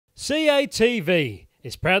CATV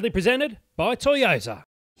is proudly presented by Toyota.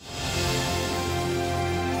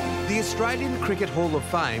 The Australian Cricket Hall of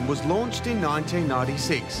Fame was launched in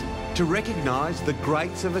 1996 to recognise the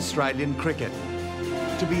greats of Australian cricket.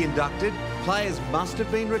 To be inducted, players must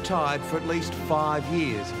have been retired for at least 5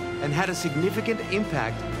 years and had a significant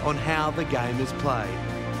impact on how the game is played.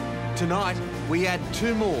 Tonight, we add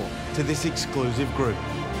 2 more to this exclusive group.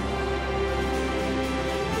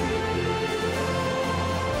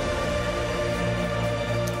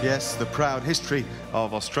 Yes, the proud history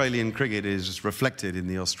of Australian cricket is reflected in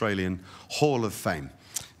the Australian Hall of Fame.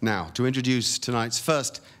 Now, to introduce tonight's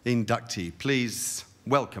first inductee, please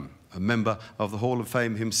welcome a member of the Hall of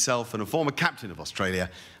Fame himself and a former captain of Australia,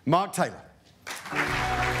 Mark Taylor.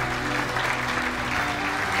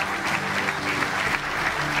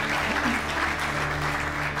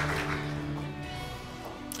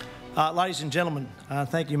 Ladies and gentlemen,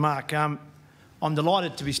 thank you, Mark. I'm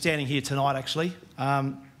delighted to be standing here tonight, actually,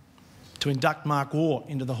 to induct Mark Waugh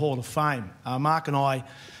into the Hall of Fame. Mark and I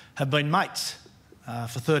have been mates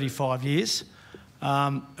for 35 years,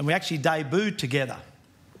 and we actually debuted together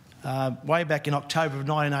way back in October of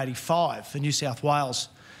 1985 for New South Wales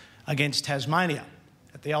against Tasmania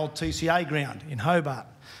at the old TCA ground in Hobart.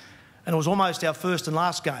 And it was almost our first and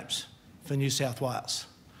last games for New South Wales,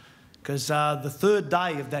 because the third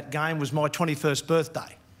day of that game was my 21st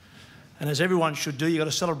birthday. And as everyone should do, you've got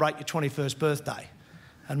to celebrate your 21st birthday.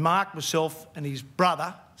 And Mark, myself and his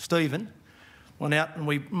brother, Stephen, went out, and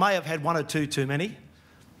we may have had 1 or 2 too many.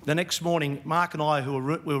 The next morning, Mark and I,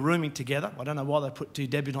 we were rooming together. I don't know why they put 2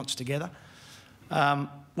 debutants together.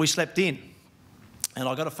 We slept in. And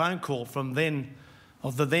I got a phone call from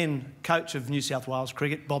the then coach of New South Wales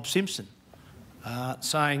cricket, Bob Simpson,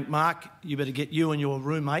 saying, Mark, you better get you and your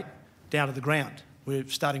roommate down to the ground. We're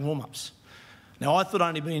starting warm-ups. Now, I thought I'd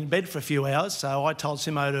only been in bed for a few hours, so I told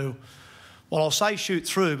Simo to, well, I'll say shoot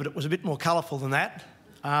through, but it was a bit more colourful than that.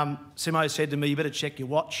 Simo said to me, you better check your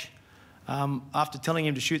watch. After telling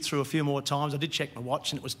him to shoot through a few more times, I did check my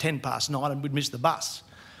watch, and it was 10 past 9 and we'd missed the bus.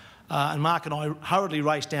 And Mark and I hurriedly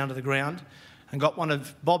raced down to the ground and got one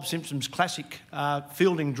of Bob Simpson's classic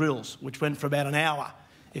fielding drills, which went for about an hour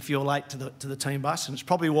if you're late to the team bus. And it's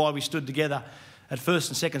probably why we stood together at first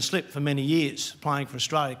and second slip for many years playing for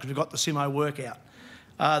Australia, because we got the Simo workout.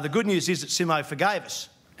 The good news is that Simo forgave us,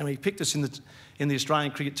 and he picked us in the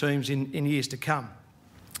Australian cricket teams in years to come.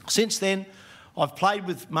 Since then, I've played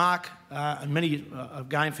with Mark and many a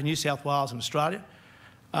game for New South Wales and Australia.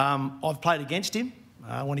 I've played against him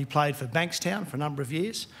when he played for Bankstown for a number of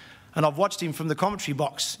years, and I've watched him from the commentary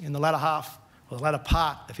box in the latter half, or the latter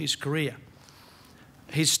part of his career.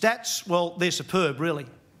 His stats, well, they're superb, really,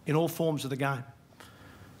 in all forms of the game.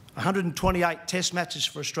 128 test matches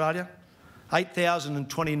for Australia,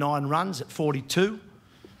 8,029 runs at 42,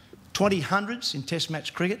 20 hundreds in test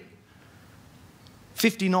match cricket,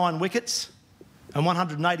 59 wickets and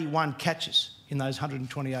 181 catches in those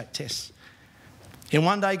 128 tests. In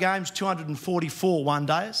one-day games, 244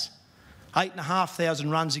 one-days,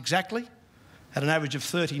 8,500 runs exactly at an average of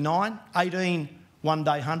 39, 18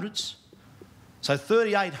 one-day hundreds. So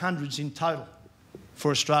 38 hundreds in total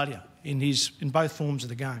for Australia in both forms of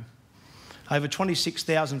the game. Over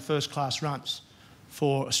 26,000 first-class runs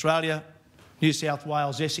for Australia, New South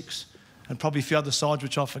Wales, Essex, and probably a few other sides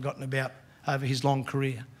which I've forgotten about over his long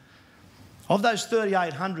career. Of those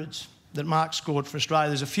 38 hundreds that Mark scored for Australia,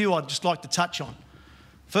 there's a few I'd just like to touch on.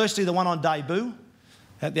 Firstly, the one on debut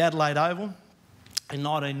at the Adelaide Oval in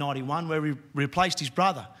 1991, where he replaced his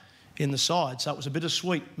brother in the side. So it was a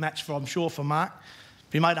bittersweet match, I'm sure, for Mark.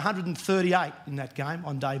 He made 138 in that game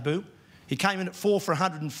on debut. He came in at 4 for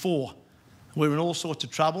 104. We were in all sorts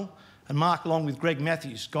of trouble, and Mark, along with Greg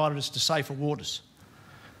Matthews, guided us to safer waters.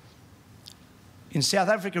 In South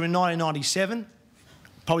Africa in 1997,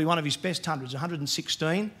 probably one of his best hundreds,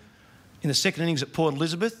 116, in the second innings at Port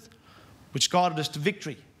Elizabeth, which guided us to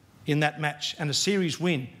victory in that match and a series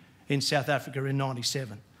win in South Africa in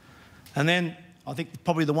 97. And then I think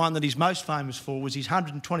probably the one that he's most famous for was his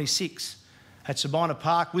 126 at Sabina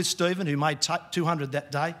Park with Stephen, who made 200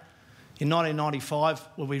 that day, in 1995,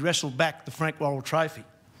 where we wrestled back the Frank Worrell Trophy.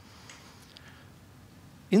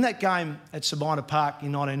 In that game at Sabina Park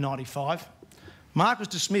in 1995, Mark was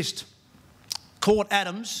dismissed. Court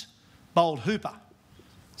Adams bowled Hooper.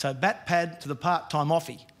 So bat pad to the part-time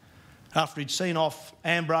offie after he'd seen off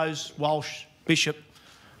Ambrose, Walsh, Bishop,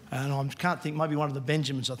 and I can't think, maybe one of the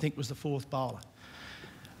Benjamins, I think, was the 4th bowler.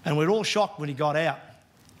 And we were all shocked when he got out.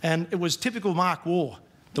 And it was typical Mark Waugh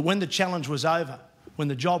that when the challenge was over, when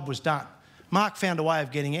the job was done, Mark found a way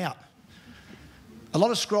of getting out. A lot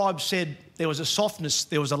of scribes said there was a softness,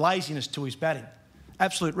 there was a laziness to his batting.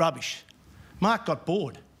 absolute rubbish. Mark got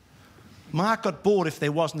bored. Mark got bored if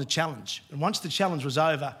there wasn't a challenge. And once the challenge was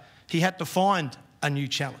over, he had to find a new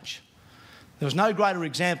challenge. There was no greater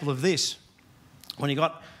example of this when he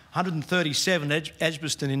got 137 at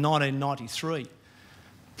Edgbaston in 1993.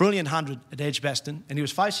 Brilliant 100 at Edgbaston, and he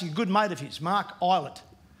was facing a good mate of his, Mark Eilert,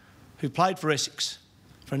 who played for Essex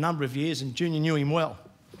for a number of years, and Junior knew him well.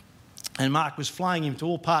 And Mark was flying him to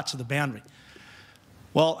all parts of the boundary.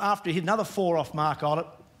 Well, after he hit another 4 off Mark Eilert,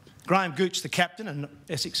 Graham Gooch, the captain, and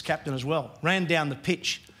Essex captain as well, ran down the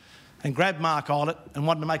pitch and grabbed Mark Eilert and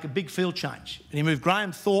wanted to make a big field change. And he moved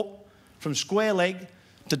Graham Thorpe from square leg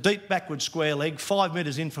to deep backward square leg, 5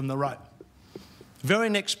 metres in from the rope. Very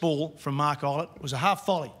next ball from Mark Eilert was a half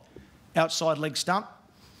volley, outside leg stump.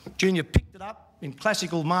 Junior picked it up in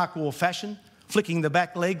classical Mark Waugh fashion, flicking the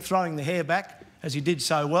back leg, throwing the hair back, as he did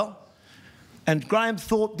so well. And Graham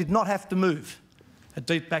Thorpe did not have to move a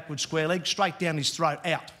deep backward square leg, straight down his throat,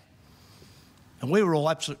 out. And we were all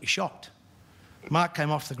absolutely shocked. Mark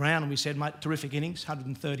came off the ground and we said, mate, terrific innings,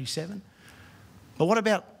 137. But what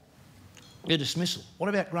about your dismissal? What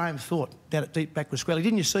about Graham Thorpe down at deep backward square leg?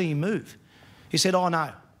 Didn't you see him move? He said, oh,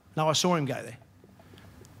 no. No, I saw him go there.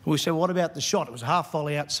 We said, well, what about the shot? It was a half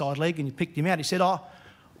volley outside leg and you picked him out. He said, oh,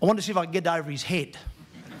 I wanted to see if I could get over his head.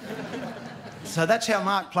 So that's how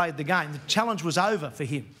Mark played the game. The challenge was over for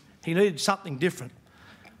him. He needed something different.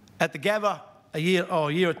 At the Gabba, a year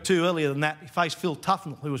or two earlier than that, he faced Phil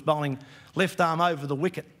Tufnell, who was bowling left arm over the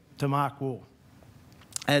wicket to Mark Waugh.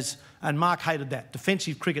 And Mark hated that.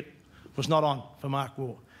 Defensive cricket was not on for Mark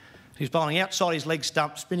Waugh. He was bowling outside his leg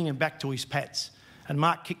stump, spinning him back to his pads. And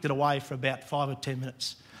Mark kicked it away for about 5 or 10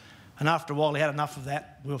 minutes. And after a while, he had enough of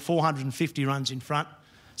that. We were 450 runs in front.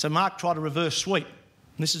 So Mark tried a reverse sweep.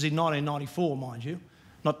 And this is in 1994, mind you,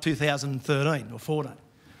 not 2013 or 14.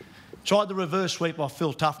 Tried the reverse sweep off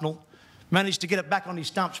Phil Tufnell. Managed to get it back on his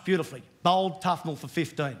stumps beautifully. Bowled Tufnell for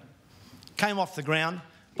 15. Came off the ground.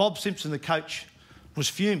 Bob Simpson, the coach, was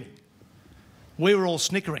fuming. We were all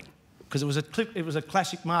snickering because it was a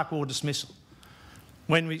classic Mark Waugh dismissal.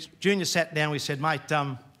 When Junior sat down, we said, mate,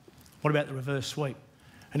 what about the reverse sweep?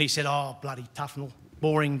 And he said, oh, bloody Tufnell,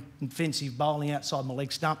 boring, offensive bowling outside my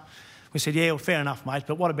leg stump. We said, yeah, well, fair enough, mate,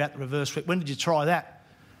 but what about the reverse sweep? When did you try that?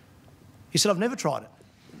 He said, I've never tried it.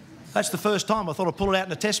 That's the first time I thought I'd pull it out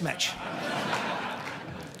in a test match.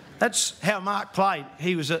 That's how Mark played.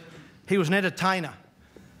 He was an entertainer.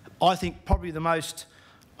 I think probably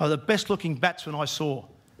the best-looking batsman I saw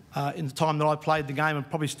in the time that I played the game, and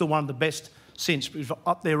probably still one of the best since. He was right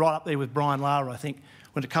up there with Brian Lara, I think,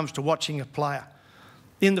 when it comes to watching a player.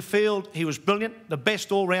 In the field, he was brilliant, the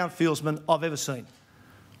best all-round fieldsman I've ever seen.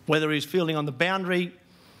 Whether he's fielding on the boundary,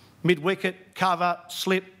 mid-wicket, cover,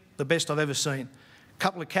 slip, the best I've ever seen. A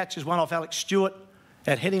couple of catches, one off Alex Stewart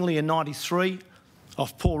at Headingley in 93,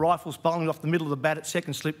 off Paul Rifles, bowling off the middle of the bat at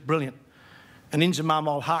second slip, brilliant. And Inzamam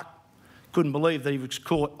ul Haq couldn't believe that he was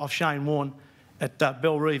caught off Shane Warne at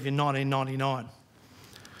Belrive in 1999.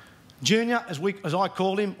 Junior, as I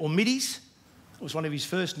called him, or Middies, was one of his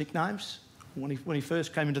first nicknames when he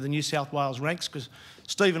first came into the New South Wales ranks, because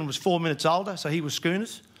Stephen was 4 minutes older, so he was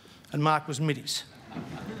Schooners, and Mark was Middies.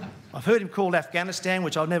 I've heard him called Afghanistan,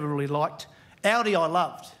 which I never really liked. Audi I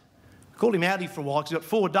loved. I called him Audi for a while because he got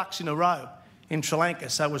 4 ducks in a row in Sri Lanka,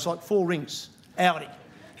 so it was like 4 rings. Audi.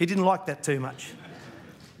 He didn't like that too much.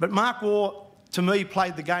 But Mark Waugh, to me,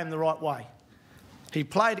 played the game the right way. He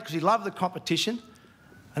played it because he loved the competition,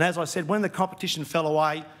 and as I said, when the competition fell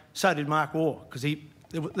away, so did Mark Waugh, because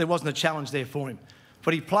there wasn't a challenge there for him.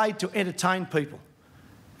 But he played to entertain people,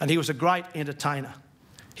 and he was a great entertainer.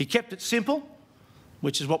 He kept it simple,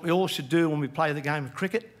 which is what we all should do when we play the game of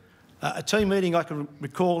cricket. A team meeting I can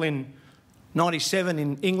recall in 97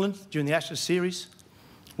 in England during the Ashes series.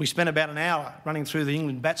 We spent about an hour running through the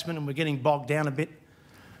England batsmen and we're getting bogged down a bit.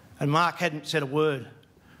 And Mark hadn't said a word.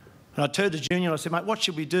 And I turned to Junior and I said, mate, what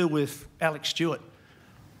should we do with Alex Stewart?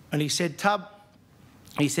 And he said, Tub,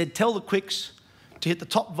 tell the quicks to hit the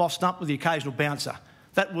top of off stump with the occasional bouncer.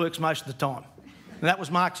 That works most of the time. And that was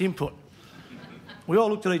Mark's input. We all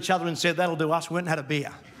looked at each other and said, that'll do us. We went and had a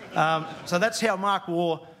beer. So that's how Mark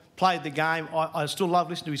Waugh played the game. I still love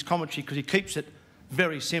listening to his commentary because he keeps it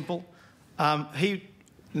very simple. In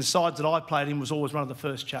the sides that I played in, was always one of the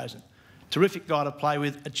first chosen. Terrific guy to play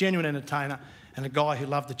with, a genuine entertainer, and a guy who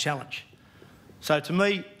loved the challenge. So to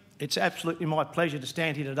me, it's absolutely my pleasure to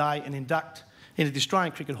stand here today and induct into the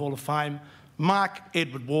Australian Cricket Hall of Fame Mark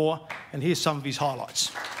Edward Waugh, and here's some of his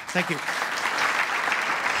highlights. Thank you.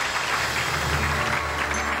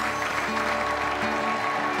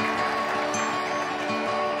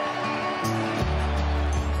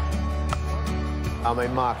 I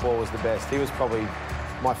mean, Mark Waugh was the best. He was probably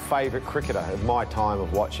my favourite cricketer of my time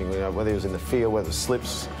of watching. You know, whether he was in the field, whether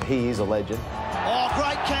slips, he is a legend. Oh,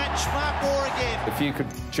 great catch, Mark Waugh again. If you could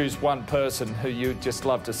choose one person who you'd just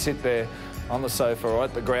love to sit there on the sofa or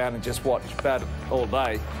at the ground and just watch bat all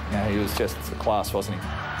day, you know, he was just a class, wasn't he?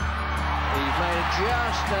 He's made it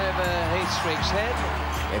just over Heathstreak's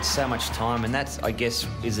head. It's so much time, and that's, I guess,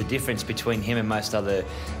 is the difference between him and most other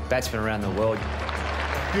batsmen around the world.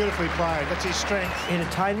 Beautifully played. That's his strength.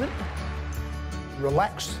 Entertainment,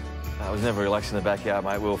 relaxed. I was never relaxed in the backyard,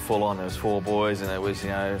 mate. We were full on. There was 4 boys, and it was, you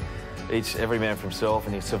know, every man for himself,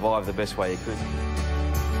 and he survived the best way he could.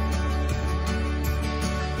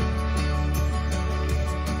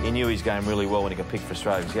 He knew his game really well when he got picked for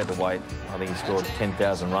Australia, because he had to wait. I think he scored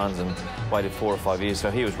 10,000 runs and waited 4 or 5 years, so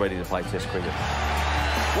he was ready to play Test cricket.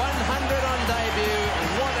 100 on debut.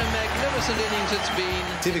 What a magnificent innings it's been.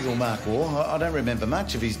 Typical Mark Waugh. I don't remember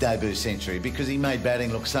much of his debut century because he made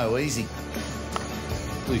batting look so easy.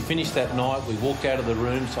 We finished that night, we walked out of the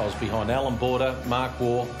room, so I was behind Alan Border, Mark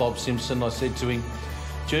Waugh, Bob Simpson. I said to him,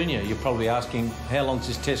 Junior, you're probably asking, how long's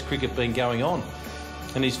this Test cricket been going on?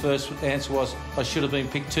 And his first answer was, I should have been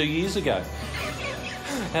picked 2 years ago.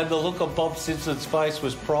 And the look on Bob Simpson's face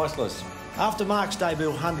was priceless. After Mark's debut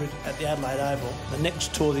 100 at the Adelaide Oval, the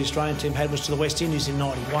next tour the Australian team had was to the West Indies in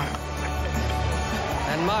 '91.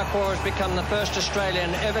 And Mark Waugh has become the first Australian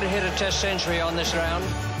ever to hit a Test century on this round.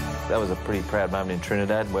 That was a pretty proud moment in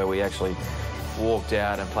Trinidad, where we actually walked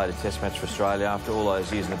out and played a Test match for Australia after all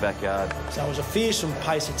those years in the backyard. So it was a fearsome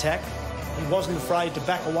pace attack. He wasn't afraid to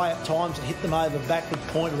back away at times and hit them over backward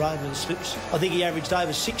point or over the slips. I think he averaged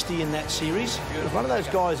over 60 in that series. He was one of those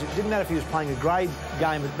guys, it didn't matter if he was playing a grade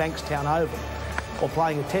game at Bankstown Oval or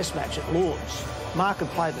playing a Test match at Lord's. Mark could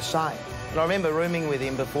play the same. And I remember rooming with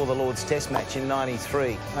him before the Lord's Test match in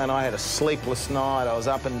 '93, and I had a sleepless night. I was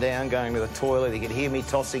up and down going to the toilet. He could hear me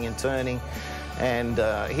tossing and turning, and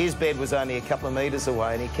his bed was only a couple of metres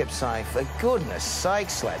away, and he kept saying, for goodness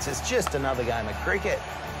sakes, lads, it's just another game of cricket.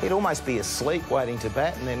 He'd almost be asleep waiting to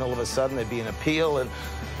bat, and then all of a sudden there'd be an appeal and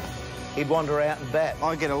he'd wander out and bat.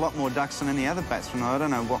 I get a lot more ducks than any other batsman. I don't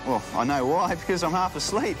know what, well, I know why, because I'm half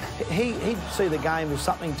asleep. He'd see the game as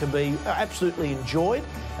something to be absolutely enjoyed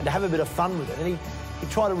and to have a bit of fun with it. And he'd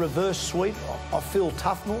try to reverse sweep off Phil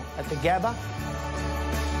Tufnell at the Gabba.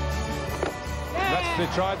 They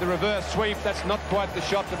tried the reverse sweep. That's not quite the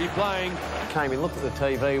shot to be playing. Came in, looked at the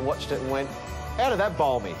TV, watched it and went, how did that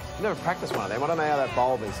bowl me? Never practiced one of them. I don't know how that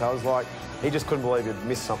bowled me. So I was like, he just couldn't believe he'd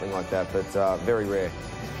missed something like that, but very rare.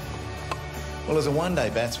 Well, as a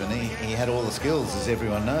one-day batsman, he had all the skills, as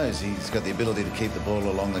everyone knows. He's got the ability to keep the ball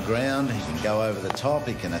along the ground. He can go over the top.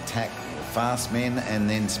 He can attack fast men and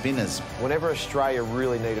then spinners. Whenever Australia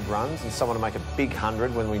really needed runs and someone to make a big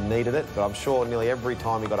 100 when we needed it, but I'm sure nearly every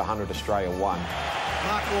time he got 100, Australia won.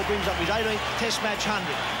 Mark Waugh brings up his 18th Test match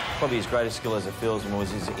 100. Probably his greatest skill as a fieldsman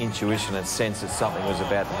was his intuition and sense that something was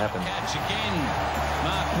about to happen. Catch again,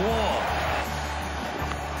 Mark Waugh.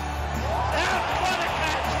 What a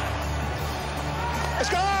catch! Let's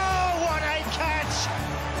go! What a catch!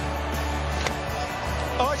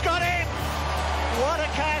 Oh, it's got in! What a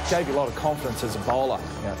catch! Gave you a lot of confidence as a bowler.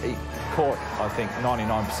 You know, he caught, I think,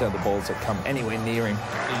 99% of the balls that come anywhere near him.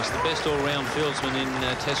 He's the best all-round fieldsman in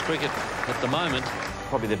Test cricket at the moment.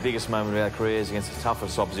 Probably the biggest moment of our careers against the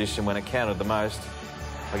toughest opposition when it counted the most.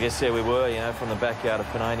 I guess there we were, you know, from the backyard of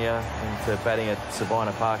Penania into batting at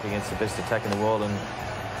Sabina Park against the best attack in the world and,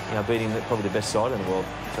 you know, beating probably the best side in the world.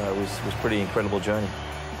 So it was a pretty incredible journey.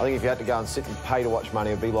 I think if you had to go and sit and pay to watch money,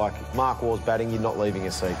 it would be like Mark Waugh's batting, you're not leaving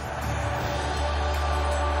your seat.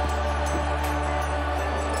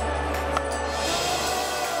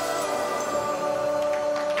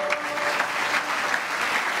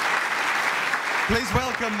 Please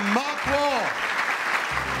welcome Mark Waugh.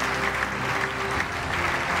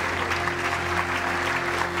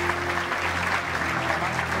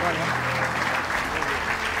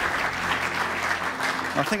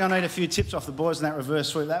 I think I need a few tips off the boys in that reverse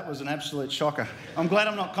sweep. That was an absolute shocker. I'm glad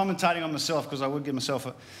I'm not commentating on myself because I would give myself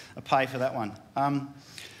a pay for that one.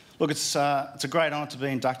 Look, it's a great honour to be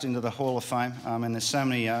inducted into the Hall of Fame, and there's so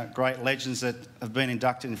many great legends that have been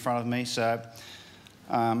inducted in front of me, so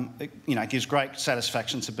it gives great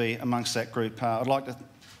satisfaction to be amongst that group. I'd like to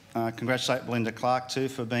congratulate Belinda Clark too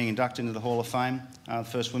for being inducted into the Hall of Fame, the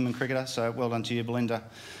first women cricketer, so well done to you, Belinda.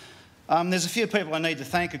 There's a few people I need to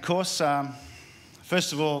thank, of course.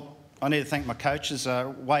 First of all, I need to thank my coaches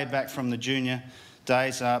way back from the junior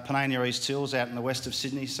days, Penania East Hills out in the west of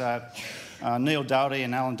Sydney. So Neil Doherty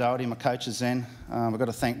and Alan Doherty, my coaches then, I've got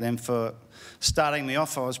to thank them for starting me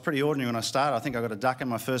off. I was pretty ordinary when I started. I think I got a duck in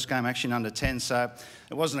my first game, actually in under 10, so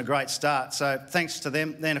it wasn't a great start. So thanks to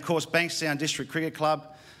them. Then, of course, Bankstown District Cricket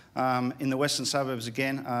Club in the western suburbs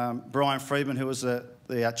again. Brian Friedman, who was the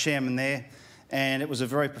chairman there, and it was a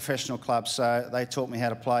very professional club, so they taught me how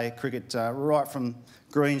to play cricket right from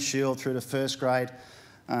Green Shield through to first grade.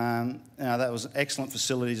 That was excellent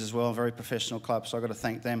facilities as well, very professional club, so I've got to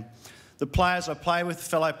thank them. The players I play with,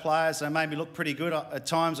 fellow players, they made me look pretty good at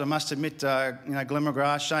times, I must admit. Glenn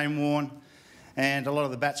McGrath, Shane Warne, and a lot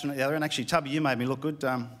of the batsmen at the other end. Actually, Tubby, you made me look good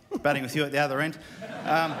batting with you at the other end.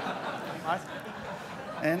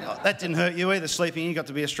 And that didn't hurt you either, sleeping. You got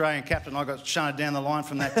to be Australian captain. I got shunted down the line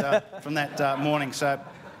from that morning. So,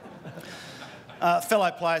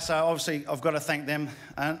 fellow players, so obviously I've got to thank them.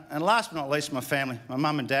 And last but not least, my family, my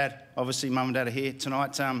mum and dad. Obviously, mum and dad are here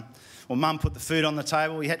tonight. Well, mum put the food on the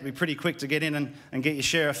table. You had to be pretty quick to get in and get your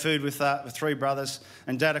share of food with 3 brothers.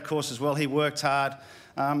 And dad, of course, as well. He worked hard.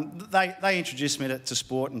 They introduced me to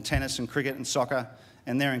sport and tennis and cricket and soccer,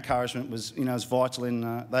 and their encouragement was vital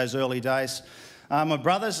in those early days. My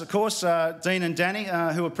brothers, of course, Dean and Danny,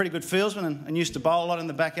 who were pretty good fieldsmen and used to bowl a lot in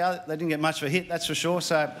the backyard. They didn't get much of a hit, that's for sure.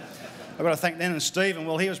 So I've got to thank them. And Stephen,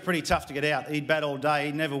 well, he was pretty tough to get out. He'd bat all day.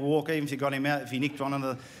 He'd never walk, even if you got him out. If you nicked one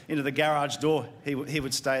into the garage door, he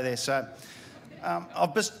would stay there. So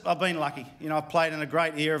I've been lucky. I've played in a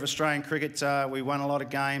great era of Australian cricket. We won a lot of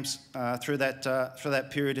games through that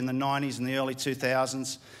period in the 90s and the early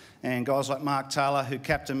 2000s. And guys like Mark Taylor, who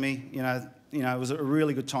captained me, it was a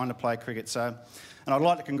really good time to play cricket. So, and I'd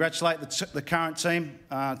like to congratulate the current team.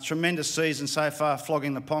 Tremendous season so far,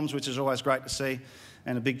 flogging the Poms, which is always great to see,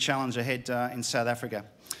 and a big challenge ahead in South Africa.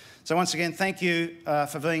 So once again, thank you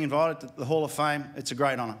for being invited to the Hall of Fame. It's a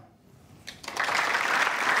great honour.